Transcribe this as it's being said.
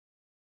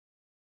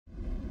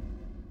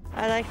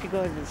I like to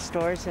go to the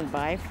stores and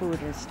buy food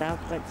and stuff,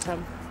 but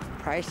some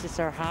prices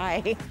are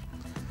high.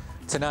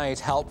 Tonight,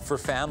 help for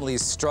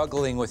families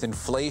struggling with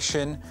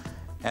inflation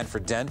and for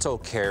dental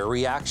care.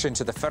 Reaction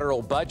to the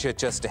federal budget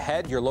just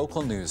ahead. Your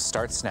local news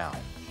starts now.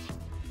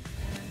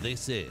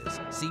 This is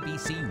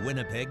CBC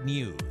Winnipeg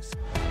News.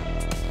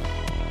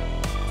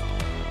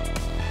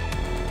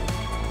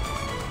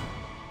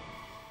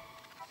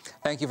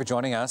 Thank you for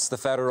joining us. The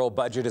federal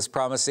budget is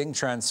promising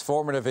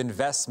transformative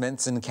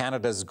investments in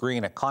Canada's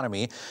green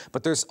economy,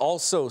 but there's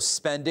also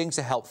spending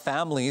to help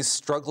families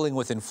struggling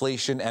with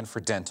inflation and for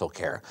dental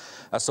care.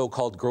 A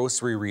so-called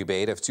grocery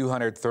rebate of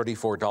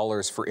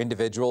 $234 for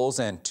individuals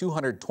and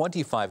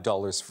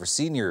 $225 for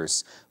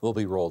seniors will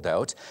be rolled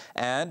out.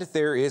 And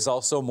there is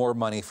also more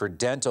money for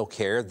dental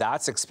care.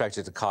 That's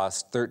expected to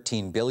cost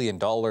 $13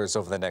 billion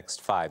over the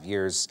next 5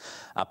 years.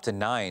 Up to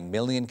 9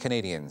 million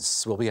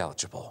Canadians will be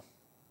eligible.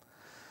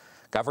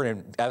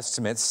 Government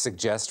estimates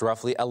suggest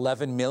roughly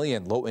 11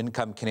 million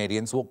low-income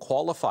Canadians will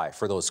qualify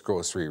for those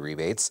grocery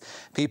rebates.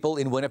 People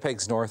in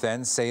Winnipeg's North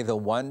End say the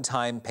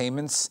one-time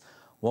payments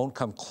won't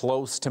come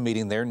close to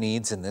meeting their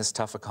needs in this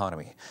tough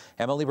economy.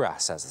 Emily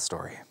Brass has the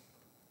story.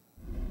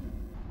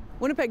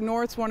 Winnipeg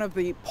North's one of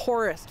the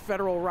poorest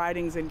federal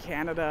ridings in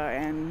Canada,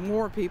 and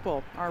more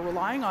people are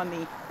relying on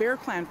the Bear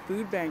Clan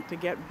Food Bank to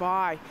get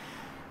by.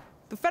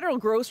 The federal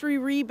grocery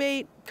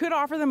rebate could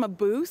offer them a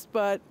boost,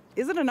 but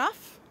is it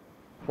enough?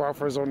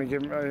 Welfare's only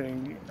giving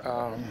me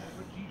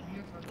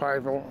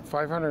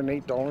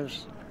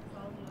 $508,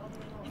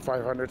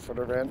 $500 for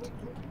the rent.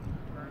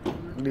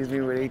 Leaves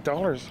me with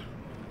 $8.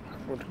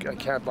 I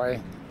can't buy.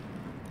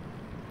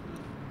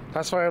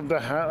 That's why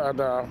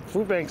the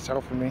food bank's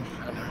helping me.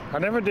 I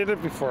never did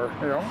it before,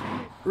 you know.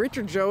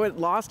 Richard Jowett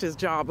lost his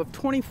job of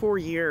 24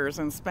 years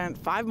and spent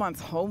 5 months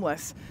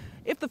homeless.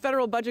 If the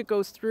federal budget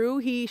goes through,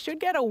 he should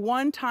get a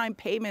one-time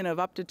payment of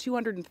up to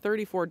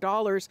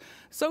 $234.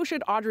 So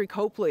should Audrey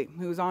Copley,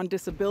 who's on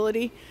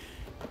disability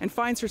and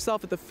finds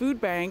herself at the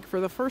food bank for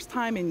the first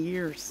time in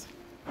years.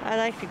 I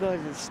like to go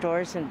to the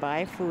stores and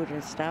buy food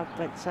and stuff,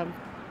 but some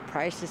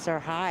prices are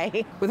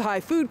high. With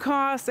high food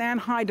costs and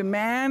high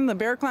demand, the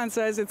Bear Clan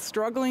says it's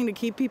struggling to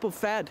keep people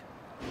fed.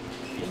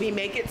 We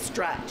make it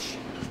stretch.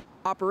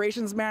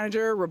 Operations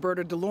manager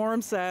Roberta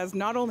DeLorme says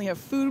not only have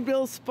food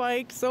bills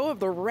spiked, so have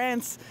the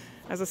rents.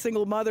 As a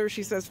single mother,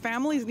 she says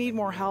families need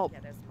more help.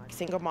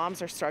 Single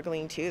moms are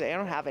struggling too. They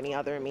don't have any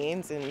other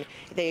means, and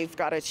they've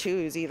got to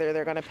choose. Either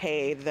they're going to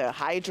pay the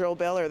hydro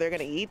bill or they're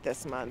going to eat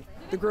this month.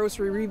 The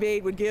grocery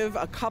rebate would give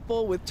a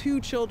couple with 2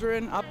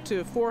 children up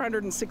to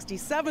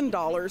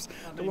 $467.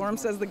 DeLorme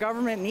says the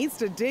government needs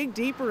to dig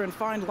deeper and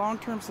find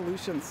long-term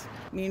solutions.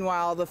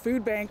 Meanwhile, the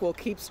food bank will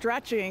keep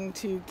stretching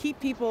to keep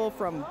people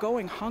from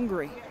going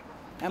hungry.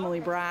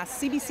 Emily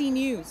Brass, CBC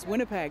News,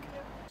 Winnipeg.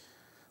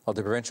 Well,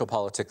 to provincial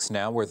politics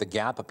now, where the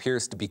gap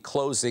appears to be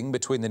closing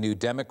between the New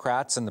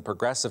Democrats and the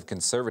Progressive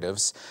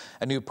Conservatives.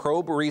 A new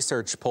Probe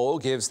research poll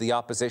gives the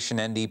opposition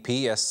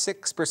NDP a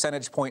 6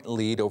 percentage point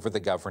lead over the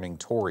governing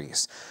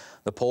Tories.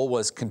 The poll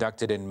was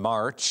conducted in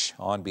March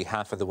on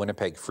behalf of the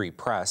Winnipeg Free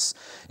Press.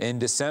 In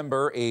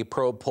December, a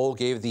Probe poll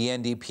gave the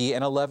NDP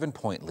an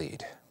 11-point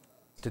lead.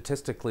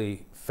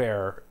 Statistically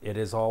fair, it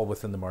is all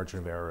within the margin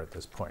of error at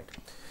this point.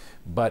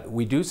 But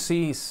we do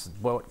see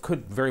what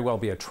could very well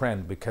be a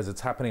trend because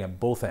it's happening at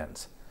both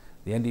ends.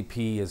 The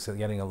NDP is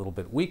getting a little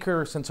bit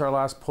weaker since our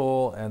last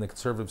poll, and the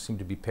Conservatives seem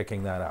to be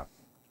picking that up.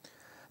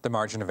 The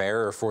margin of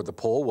error for the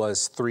poll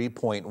was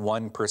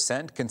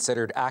 3.1%,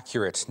 considered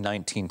accurate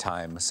 19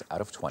 times out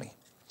of 20.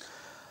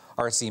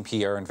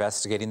 RCMP are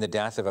investigating the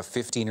death of a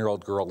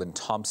 15-year-old girl in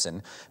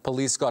Thompson.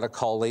 Police got a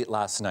call late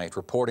last night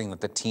reporting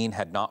that the teen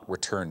had not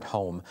returned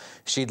home.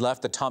 She'd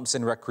left the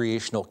Thompson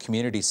Recreational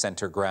Community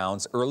Centre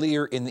grounds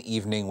earlier in the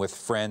evening with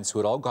friends who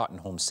had all gotten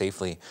home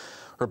safely.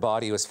 Her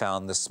body was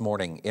found this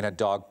morning in a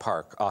dog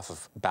park off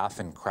of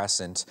Baffin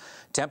Crescent.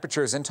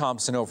 Temperatures in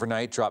Thompson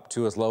overnight dropped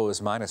to as low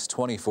as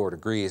 -24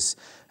 degrees.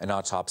 An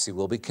autopsy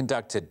will be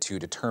conducted to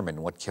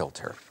determine what killed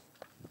her.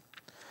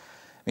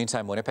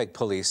 Meantime, Winnipeg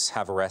police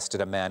have arrested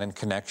a man in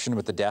connection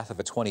with the death of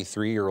a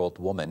 23-year-old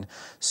woman.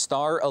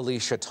 Star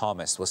Alicia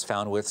Thomas was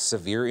found with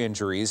severe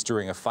injuries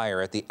during a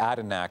fire at the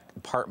Adinak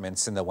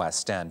Apartments in the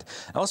West End.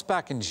 That was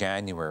back in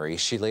January.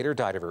 She later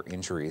died of her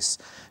injuries.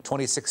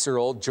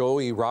 26-year-old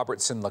Joey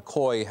Robertson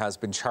LaCoy has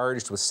been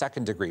charged with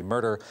second-degree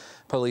murder.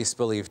 Police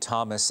believe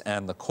Thomas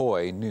and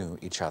LaCoy knew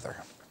each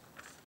other.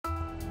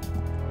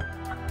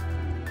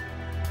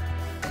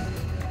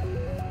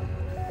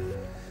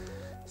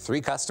 Three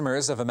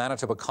customers of a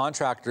Manitoba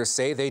contractor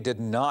say they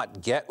did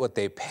not get what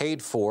they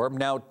paid for.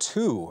 Now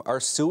 2 are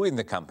suing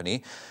the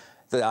company.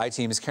 The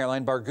I-Team's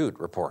Caroline Bargout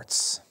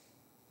reports.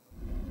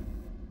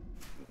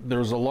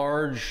 There's a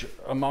large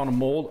amount of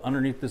mold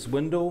underneath this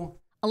window.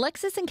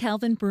 Alexis and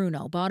Calvin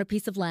Bruno bought a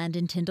piece of land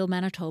in Tyndall,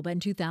 Manitoba in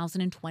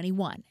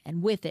 2021,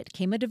 and with it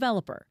came a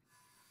developer.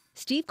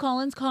 Steve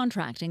Collins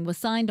Contracting was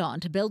signed on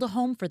to build a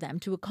home for them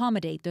to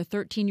accommodate their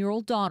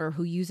 13-year-old daughter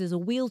who uses a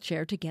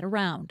wheelchair to get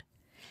around.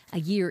 A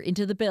year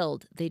into the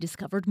build, they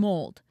discovered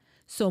mold.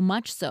 So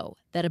much so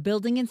that a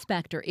building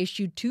inspector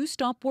issued 2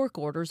 stop work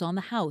orders on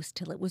the house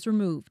till it was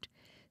removed.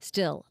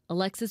 Still,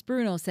 Alexis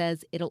Bruno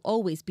says it'll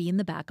always be in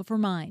the back of her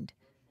mind.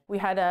 We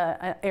had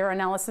an air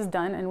analysis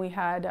done, and we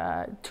had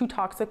 2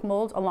 toxic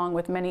molds along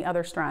with many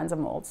other strands of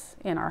molds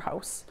in our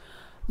house.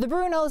 The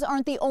Brunos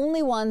aren't the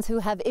only ones who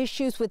have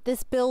issues with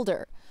this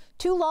builder.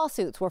 2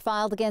 lawsuits were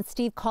filed against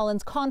Steve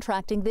Collins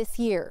Contracting this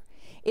year.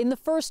 In the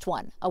first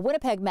one, a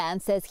Winnipeg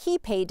man says he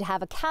paid to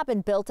have a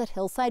cabin built at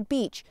Hillside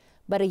Beach,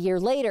 but a year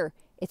later,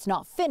 it's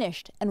not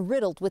finished and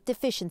riddled with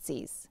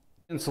deficiencies.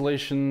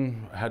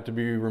 Insulation had to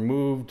be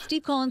removed.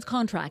 Steve Collins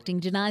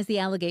Contracting denies the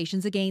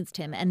allegations against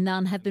him, and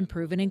none have been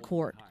proven in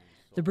court.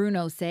 The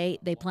Brunos say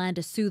they plan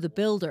to sue the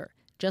builder,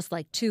 just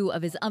like 2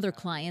 of his other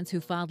clients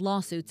who filed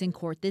lawsuits in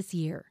court this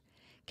year.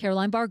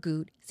 Caroline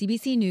Bargout,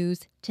 CBC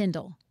News,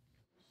 Tyndall.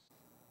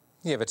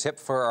 You have a tip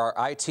for our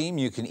I-Team?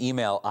 You can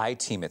email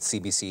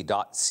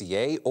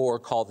iteam@cbc.ca or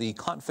call the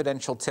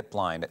confidential tip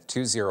line at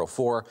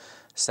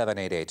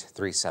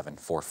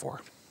 204-788-3744.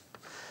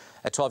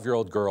 A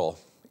 12-year-old girl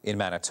in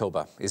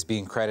Manitoba is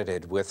being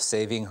credited with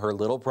saving her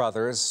little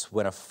brothers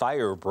when a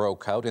fire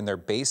broke out in their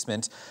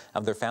basement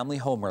of their family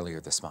home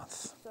earlier this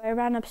month. So I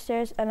ran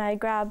upstairs and I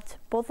grabbed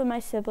both of my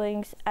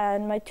siblings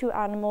and my 2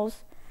 animals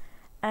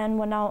and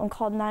went out and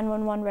called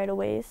 911 right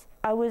away.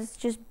 I was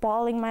just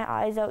bawling my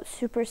eyes out,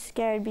 super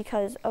scared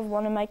because of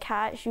one of my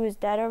cats. She was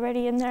dead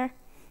already in there,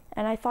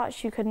 and I thought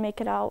she could make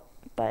it out,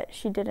 but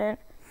she didn't.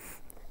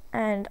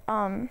 And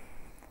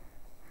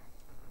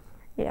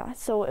yeah,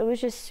 so it was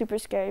just super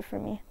scary for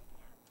me.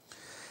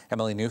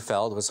 Emily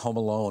Neufeld was home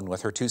alone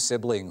with her 2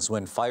 siblings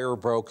when fire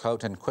broke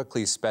out and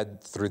quickly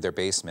sped through their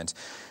basement.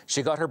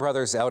 She got her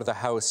brothers out of the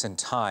house in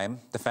time.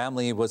 The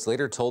family was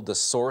later told the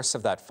source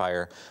of that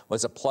fire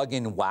was a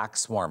plug-in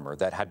wax warmer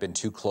that had been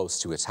too close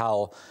to a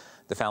towel.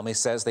 The family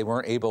says they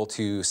weren't able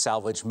to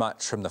salvage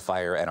much from the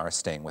fire and are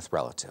staying with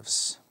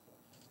relatives.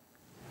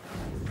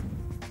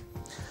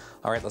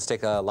 All right, let's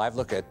take a live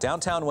look at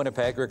downtown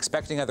Winnipeg. We're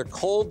expecting another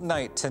cold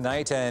night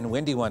tonight and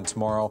windy one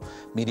tomorrow.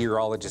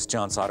 Meteorologist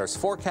John Sauder's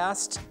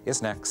forecast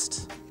is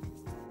next.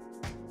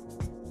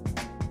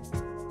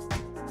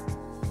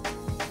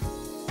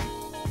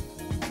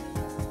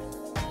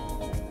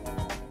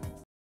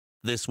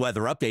 This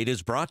weather update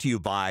is brought to you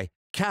by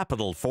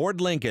Capital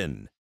Ford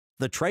Lincoln.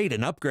 The trade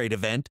and upgrade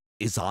event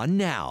is on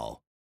now.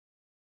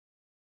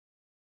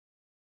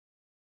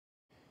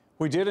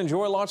 We did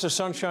enjoy lots of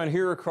sunshine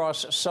here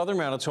across southern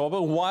Manitoba,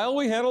 while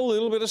we had a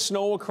little bit of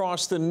snow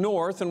across the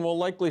north, and we'll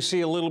likely see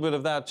a little bit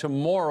of that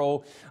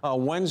tomorrow.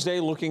 Wednesday,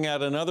 looking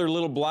at another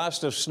little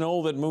blast of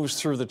snow that moves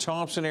through the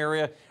Thompson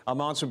area.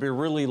 Amounts will be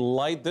really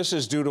light. This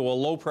is due to a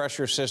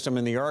low-pressure system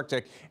in the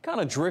Arctic, kind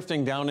of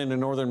drifting down into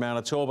northern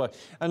Manitoba.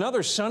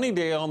 Another sunny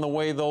day on the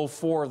way, though,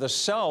 for the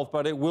south,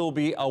 but it will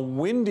be a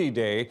windy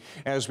day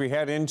as we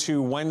head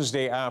into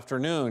Wednesday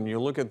afternoon. You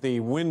look at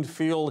the wind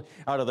field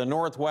out of the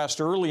northwest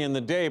early in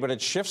the day, but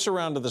it shifts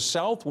around to the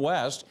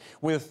southwest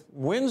with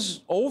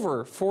winds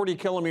over 40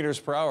 kilometers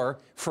per hour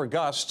for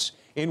gusts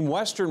in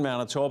western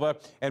Manitoba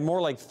and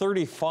more like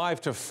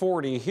 35 to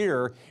 40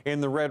 here in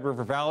the Red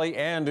River Valley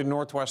and in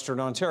northwestern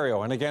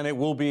Ontario. And again, it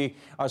will be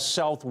a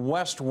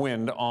southwest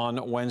wind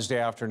on Wednesday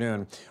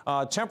afternoon.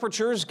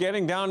 Temperatures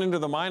getting down into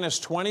the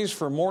 -20s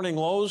for morning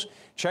lows.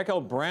 Check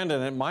out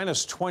Brandon at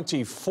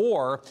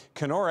 -24,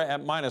 Kenora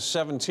at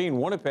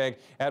 -17, Winnipeg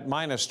at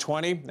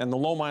 -20, and the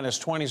low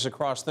 -20s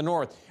across the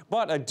north.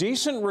 But a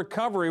decent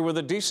recovery with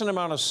a decent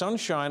amount of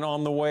sunshine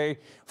on the way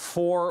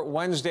for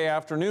Wednesday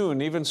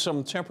afternoon, even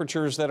some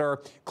temperatures that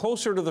are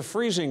closer to the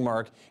freezing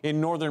mark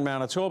in northern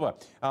Manitoba.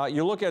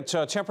 You look at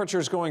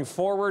temperatures going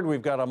forward,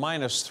 we've got a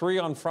 -3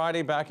 on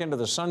Friday back into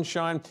the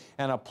sunshine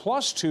and a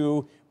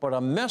 +2, but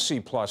a messy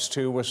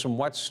 +2 with some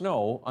wet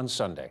snow on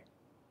Sunday.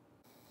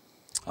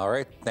 All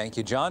right. Thank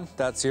you, John.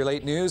 That's your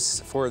late news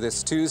for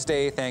this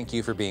Tuesday. Thank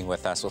you for being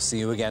with us. We'll see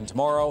you again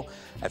tomorrow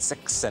at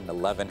 6 and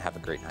 11. Have a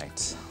great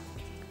night.